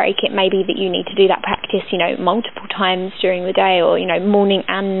heartbreak, it may be that you need to do that practice, multiple times during the day, or, morning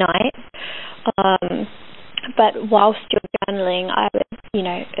and night. But whilst you're journaling,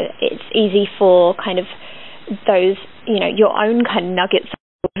 it's easy for kind of those, your own kind of nuggets.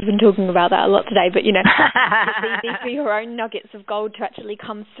 We've been talking about that a lot today, but it's easy for your own nuggets of gold to actually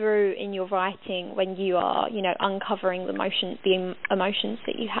come through in your writing when you are, uncovering the emotions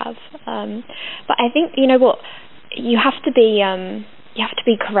that you have. But I think you have to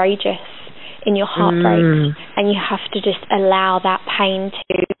be courageous in your heartbreak, and you have to just allow that pain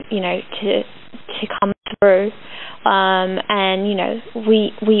to come through. And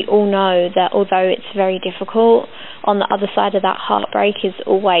we all know that although it's very difficult, on the other side of that heartbreak is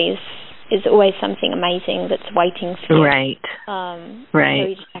always something amazing that's waiting for you. Right. So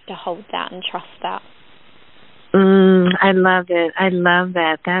you just have to hold that and trust that. I love it. I love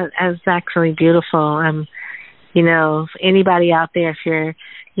that. That is actually beautiful. If anybody out there, if you're,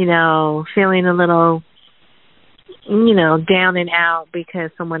 feeling a little, down and out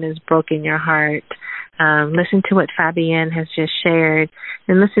because someone has broken your heart, listen to what Fabienne has just shared,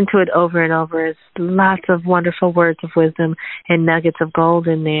 and listen to it over and over. It's lots of wonderful words of wisdom and nuggets of gold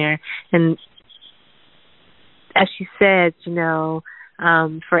in there. And as she said,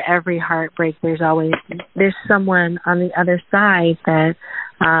 for every heartbreak, there's someone on the other side that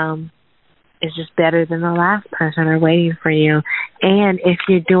is just better than the last person or waiting for you. And if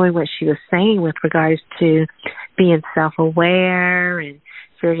you're doing what she was saying with regards to being self-aware and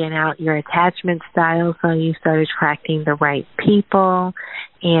figuring out your attachment style, so you start attracting the right people,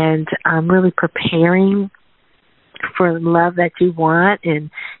 and really preparing for love that you want and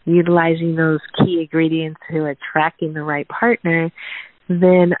utilizing those key ingredients to attracting the right partner,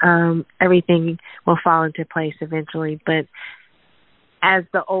 then everything will fall into place eventually. But as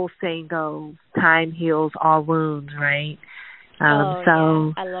the old saying goes, time heals all wounds, right?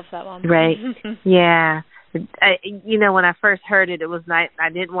 Yeah. I love that one. Right. Yeah. When I first heard it, it was nice. I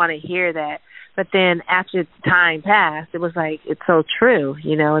didn't want to hear that. But then after time passed, it was like, it's so true.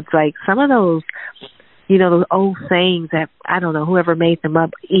 It's like some of those, those old sayings that, I don't know, whoever made them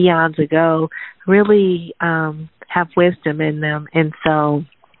up eons ago really have wisdom in them. And so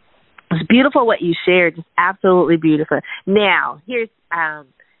it's beautiful what you shared, just absolutely beautiful. Now, here's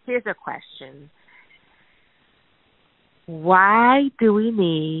a question. Why do we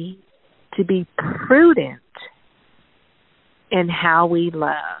need to be prudent in how we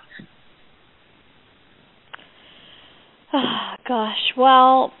love? Oh, gosh.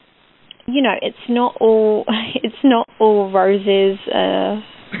 Well, it's not all roses,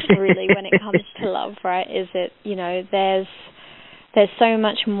 really, when it comes to love, right? Is it? There's so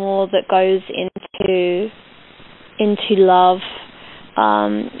much more that goes into love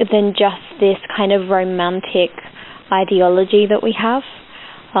than just this kind of romantic ideology that we have.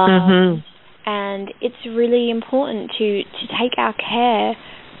 And it's really important to take our care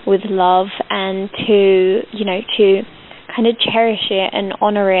with love and to kind of cherish it and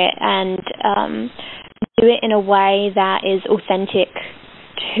honor it and do it in a way that is authentic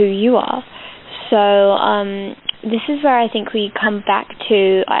to who you are. So this is where I think we come back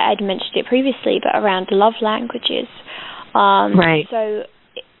to, I'd mentioned it previously, but around love languages. Right. So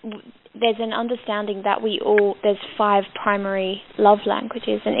there's an understanding that there's 5 primary love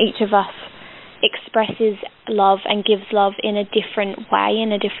languages, and each of us expresses love and gives love in a different way,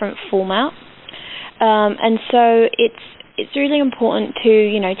 in a different format. And so it's really important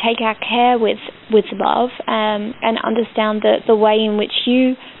to, take our care with love and understand that the way in which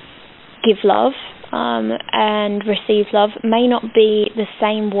you give love and receive love may not be the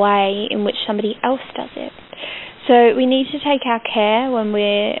same way in which somebody else does it. So we need to take our care when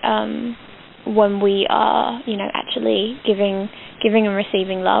we are, actually giving and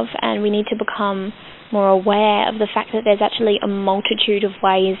receiving love, and we need to become more aware of the fact that there's actually a multitude of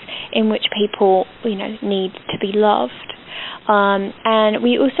ways in which people, need to be loved. And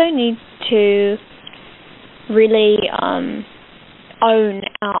we also need to really own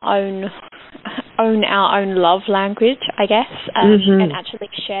our own love language, I guess, and actually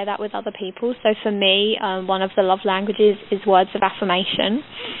share that with other people. So for me, one of the love languages is words of affirmation.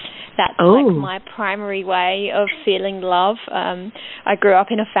 That's like my primary way of feeling love. I grew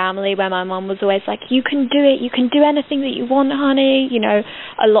up in a family where my mum was always like, you can do it, you can do anything that you want, honey. A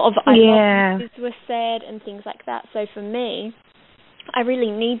lot of I love yous were said and things like that. So for me, I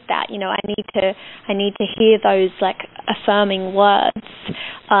really need that. I need to hear those like affirming words.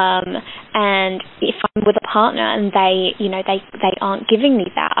 And if I'm with a partner and they aren't giving me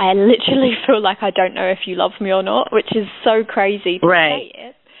that, I literally feel like I don't know if you love me or not, which is so crazy to say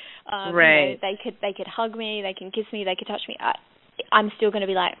it. Right. They could hug me, they can kiss me, they could touch me. I'm still going to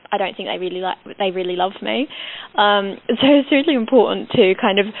be like, I don't think they really love me. So it's really important to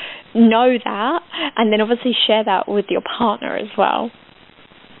kind of know that, and then obviously share that with your partner as well.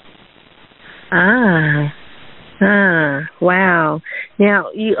 Wow. Now,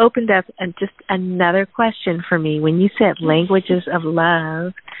 you opened up just another question for me. When you said languages of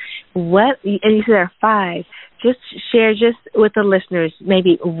love, and you said there are 5, just share with the listeners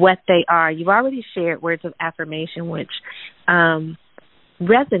maybe what they are. You've already shared words of affirmation, which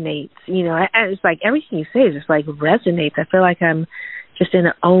resonates. It's like everything you say just like resonates. I feel like I'm just in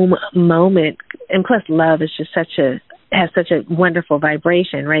an moment. And plus love is just has such a wonderful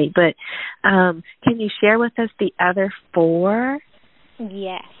vibration, right? But can you share with us the other 4?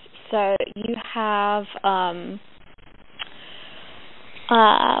 Yes. So you have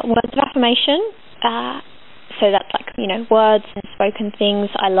words of affirmation. So that's like, words and spoken things,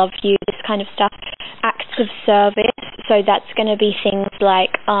 I love you, this kind of stuff. Acts of service. So that's going to be things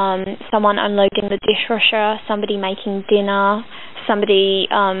like someone unloading the dishwasher, somebody making dinner, somebody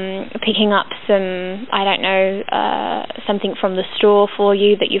picking up some, something from the store for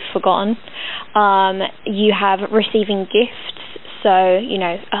you that you've forgotten. You have receiving gifts. So,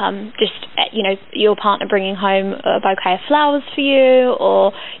 your partner bringing home a bouquet of flowers for you,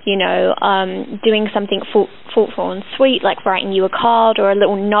 or, doing something thoughtful and sweet, like writing you a card or a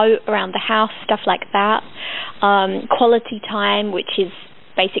little note around the house, stuff like that. Quality time, which is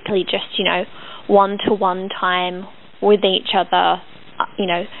basically just, one-to-one time with each other,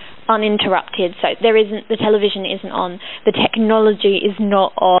 uninterrupted. So the television isn't on, the technology is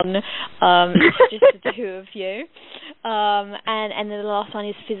not on. It's just the two of you. And then the last one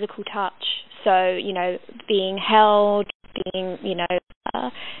is physical touch. So, being held, being,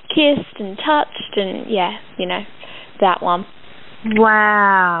 kissed and touched, and that one.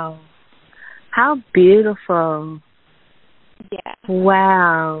 Wow. How beautiful. Yeah.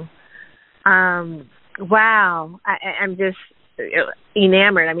 Wow. Wow. I'm just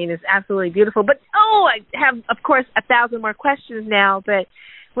enamored. I mean, it's absolutely beautiful. But, I have, of course, 1,000 more questions now, but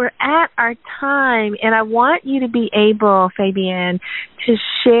we're at our time, and I want you to be able, Fabienne, to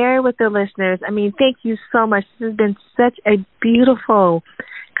share with the listeners. I mean, thank you so much. This has been such a beautiful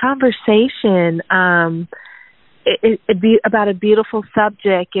conversation about a beautiful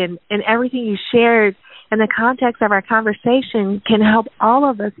subject, and everything you shared in the context of our conversation can help all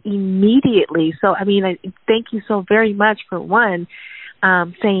of us immediately. So, I mean, thank you so very much for one,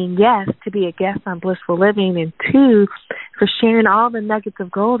 saying yes to be a guest on Blissful Living, and two, for sharing all the nuggets of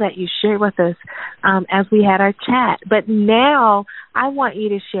gold that you shared with us as we had our chat. But now I want you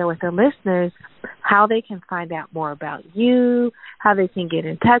to share with the listeners how they can find out more about you, how they can get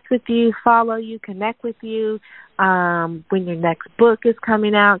in touch with you, follow you, connect with you, when your next book is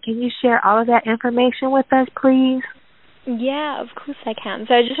coming out. Can you share all of that information with us, please? Yeah, of course I can.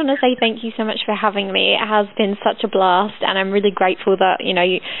 So I just want to say thank you so much for having me. It has been such a blast, and I'm really grateful that you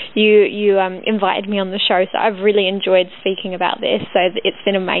invited me on the show. So I've really enjoyed speaking about this. So it's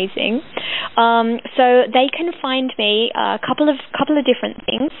been amazing. So they can find me a couple of different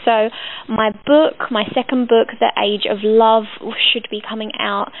things. So my second book, The Age of Love, should be coming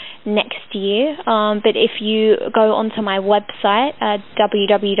out next year. But if you go onto my website,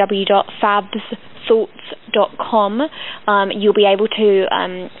 www.fabsthoughts.com, you'll be able to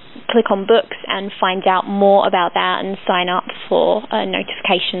click on books and find out more about that and sign up for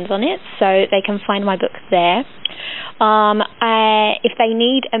notifications on it, so they can find my book there. If they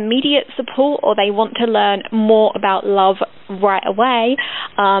need immediate support or they want to learn more about love right away,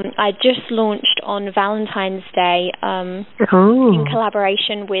 I just launched on Valentine's Day in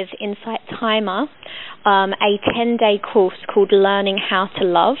collaboration with Insight Timer a 10-day course called Learning How to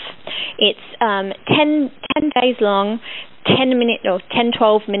Love. It's 10 days long,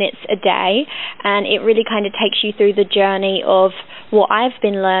 12 minutes a day, and it really kind of takes you through the journey of what I've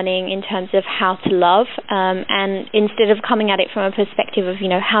been learning in terms of how to love, and instead of coming at it from a perspective of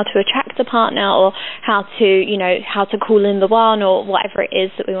how to attract a partner or how to call in the one or whatever it is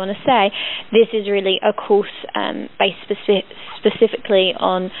that we want to say, this is really a course based specifically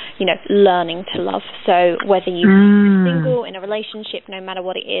on learning to love. So whether you're single, in a relationship, no matter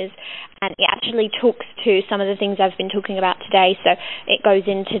what it is, and it actually talks to some of the things I've been talking about today. So it goes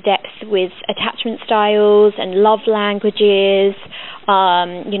into depth with attachment styles and love languages,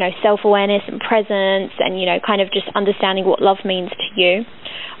 self-awareness and presence, and kind of just understanding what love means to you.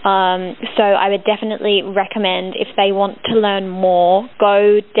 So I would definitely recommend, if they want to learn more,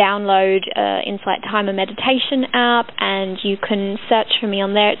 go download Insight Timer meditation app, and you can search for me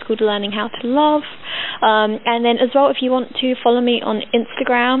on there. It's called Learning How to Love. And then as well, if you want to follow me on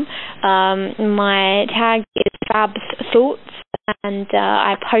Instagram, my tag is Fab's Thoughts, and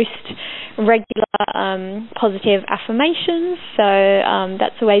I post regular positive affirmations, so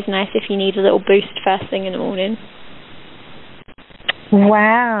that's always nice if you need a little boost first thing in the morning.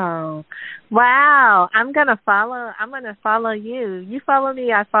 Wow. I'm gonna follow you. You follow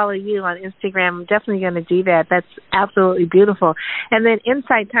me, I follow you on Instagram. I'm definitely gonna do that. That's absolutely beautiful. And then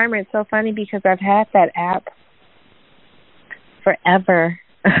Insight Timer, it's so funny because I've had that app forever.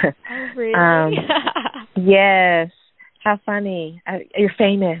 Oh, really? Yes. How funny. You're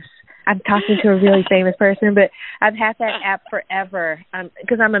famous. I'm talking to a really famous person, but I've had that app forever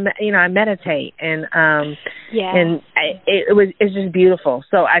because I meditate, and it's just beautiful.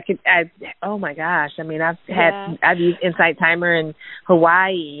 So oh my gosh, I mean, I've used Insight Timer in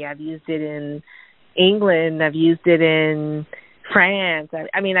Hawaii, I've used it in England, I've used it in France.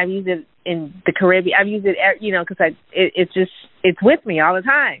 I've used it in the Caribbean. I've used it, because it's with me all the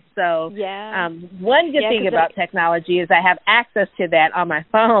time. So one good thing about technology is I have access to that on my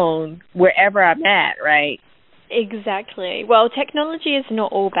phone wherever I'm at, right? Exactly. Well, technology is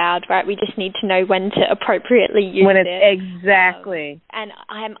not all bad, right? We just need to know when to appropriately use it. Exactly. And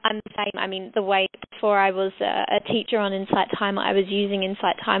I'm the same. I mean, the way before I was a teacher on Insight Timer, I was using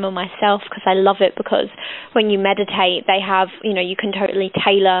Insight Timer myself because I love it, because when you meditate, they have, you can totally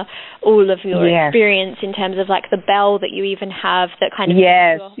tailor all of your experience in terms of like the bell that you even have that kind of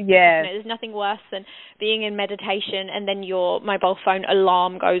there's nothing worse than being in meditation and then your mobile phone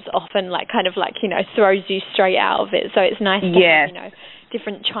alarm goes off and throws you straight out of it. So it's nice to have,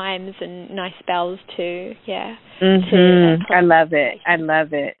 different chimes and nice bells too. Yeah. Mm-hmm. I love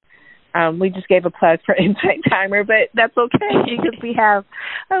it. We just gave a plug for Insight Timer, but that's okay because we have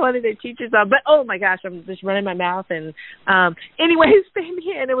one of their teachers on. But, oh, my gosh, I'm just running my mouth. And anyways,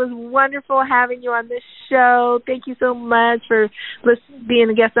 Fabian, it was wonderful having you on this show. Thank you so much for being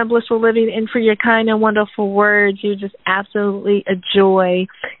a guest on Blissful Living and for your kind and wonderful words. You're just absolutely a joy.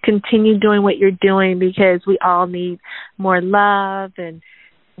 Continue doing what you're doing because we all need more love and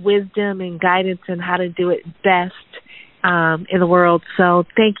wisdom and guidance on how to do it best in the world. So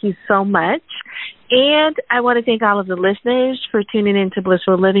thank you so much. And I want to thank all of the listeners for tuning in to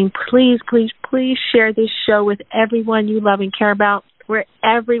Blissful Living. Please, please, please share this show with everyone you love and care about. We're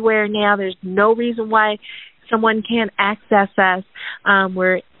everywhere now. There's no reason why someone can't access us.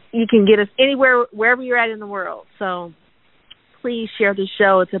 You can get us anywhere, wherever you're at in the world. So please share the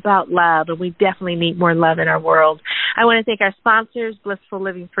show. It's about love, and we definitely need more love in our world. I want to thank our sponsors, Blissful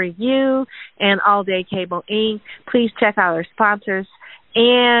Living for You and All Day Cable Inc. Please check out our sponsors.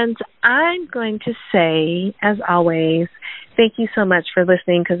 And I'm going to say, as always, thank you so much for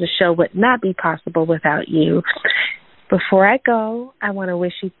listening because the show would not be possible without you. Before I go, I want to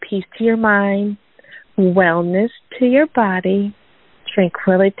wish you peace to your mind, wellness to your body,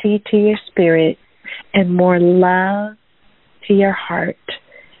 tranquility to your spirit, and more love to your heart.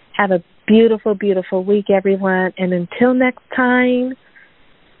 Have a beautiful, beautiful week, everyone. And until next time,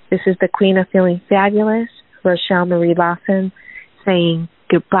 this is the Queen of Feeling Fabulous, Rochelle Marie Lawson, saying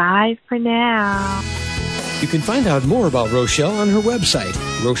goodbye for now. You can find out more about Rochelle on her website,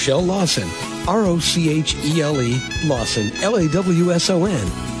 Rochelle Lawson, ROCHELE Lawson,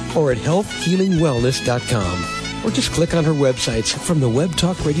 LAWSON, or at healthhealingwellness.com. Or just click on her websites from the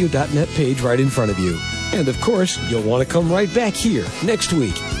webtalkradio.net page right in front of you. And of course, you'll want to come right back here next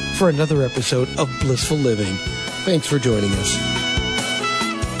week for another episode of Blissful Living. Thanks for joining us.